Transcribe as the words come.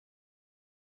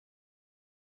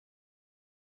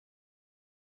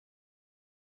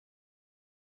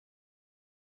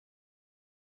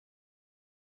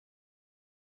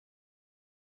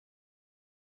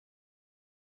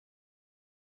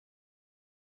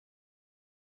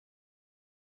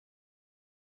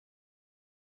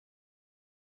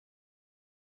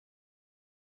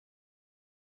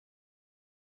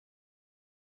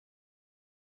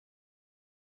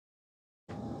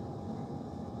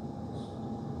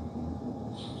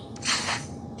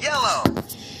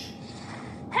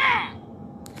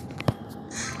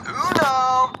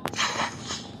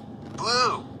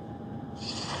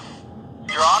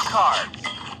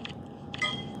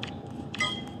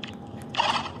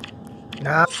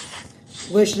Nah.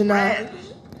 Wish to not.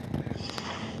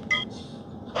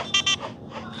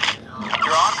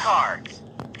 Draw cards.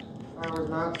 I was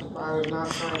not trying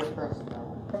to press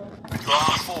that.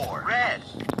 Draw 4. Red.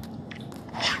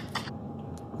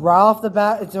 Right off the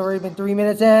bat, it's already been 3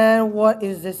 minutes in. What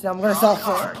is this? I'm gonna stop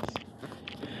for it.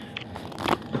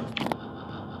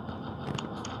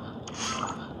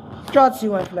 Draw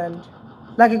 2, my friend.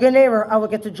 Like a good neighbor, I will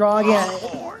get to draw again.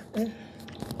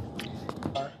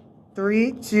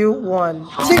 3, 2, 1.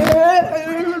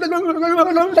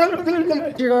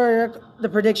 The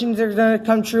predictions are gonna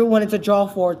come true when it's a draw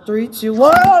 4. 3, 2,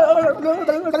 1.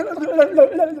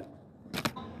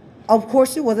 Of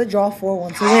course, it was a draw 4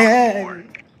 once again.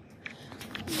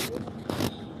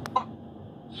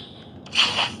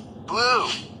 Blue.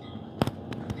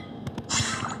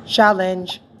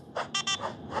 Challenge.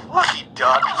 Lucky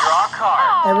duck. Draw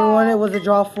card. Everyone, it was a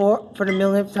draw 4 for the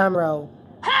millionth time row.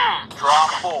 Draw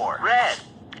 4. Red.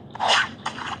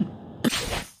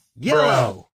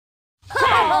 Yellow.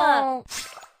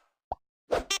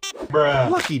 Bruh.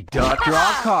 Lucky duck.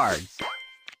 Draw cards.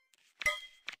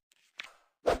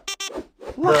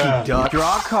 Lucky duck.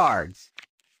 Draw cards.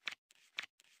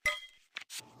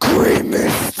 Great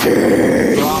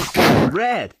mistake. Draw 4.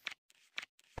 Red.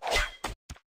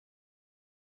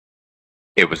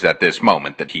 It was at this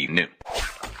moment that he knew.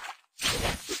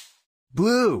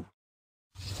 Blue.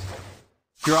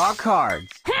 Draw cards.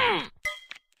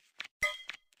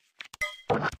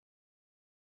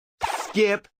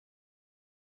 Skip.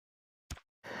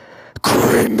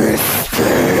 Great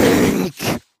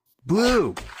mistake.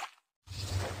 Blue.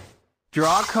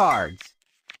 Draw cards.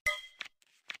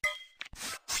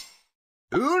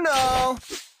 Uno.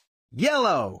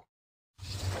 Yellow.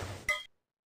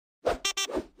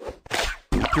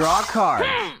 Draw cards.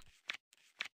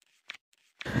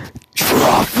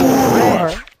 Draw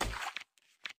 4.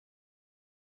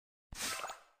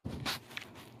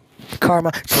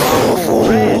 Karma. Draw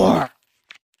 4.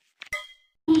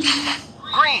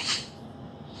 Green.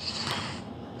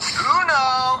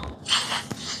 Uno.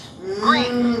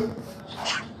 Green.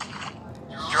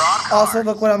 Draw card. Also,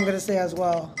 look what I'm gonna say as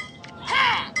well.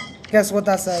 Guess what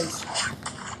that says?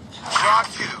 Draw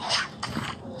 2.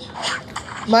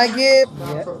 My gift.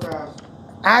 Not so fast.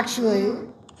 Actually,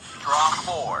 Draw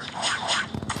 4.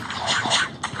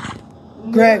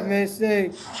 great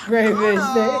mistake. Great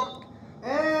mistake.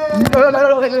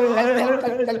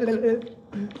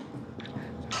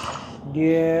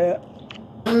 Yeah.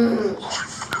 Uno.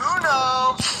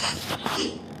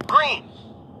 Green.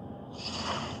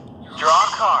 Draw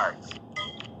cards.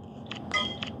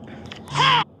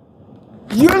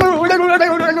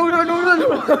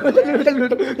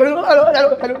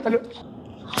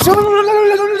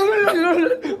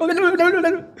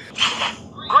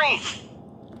 Green.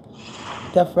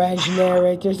 The French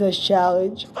narrator says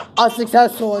challenge.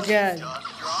 Unsuccessful again. Duck.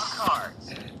 Draw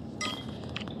cards.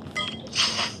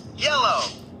 Yellow.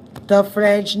 The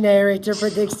French narrator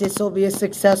predicts this will be a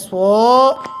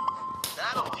successful.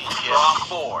 That'll teach you. Draw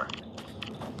 4.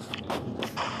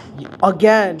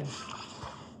 Again.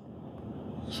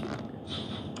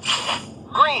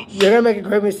 Green. You're gonna make a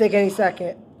great mistake any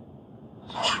second.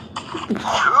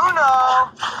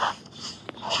 Uno.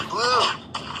 Blue.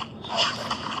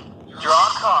 Draw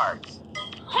cards.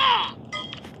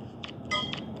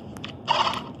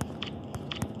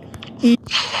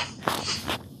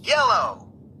 Yellow.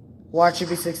 Watch it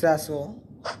be successful.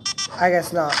 I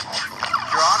guess not.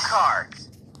 Draw cards.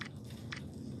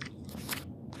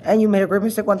 And you made a great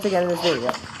mistake once again in this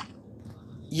video.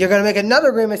 You're gonna make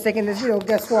another great mistake in this video.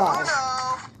 Guess why? Uno.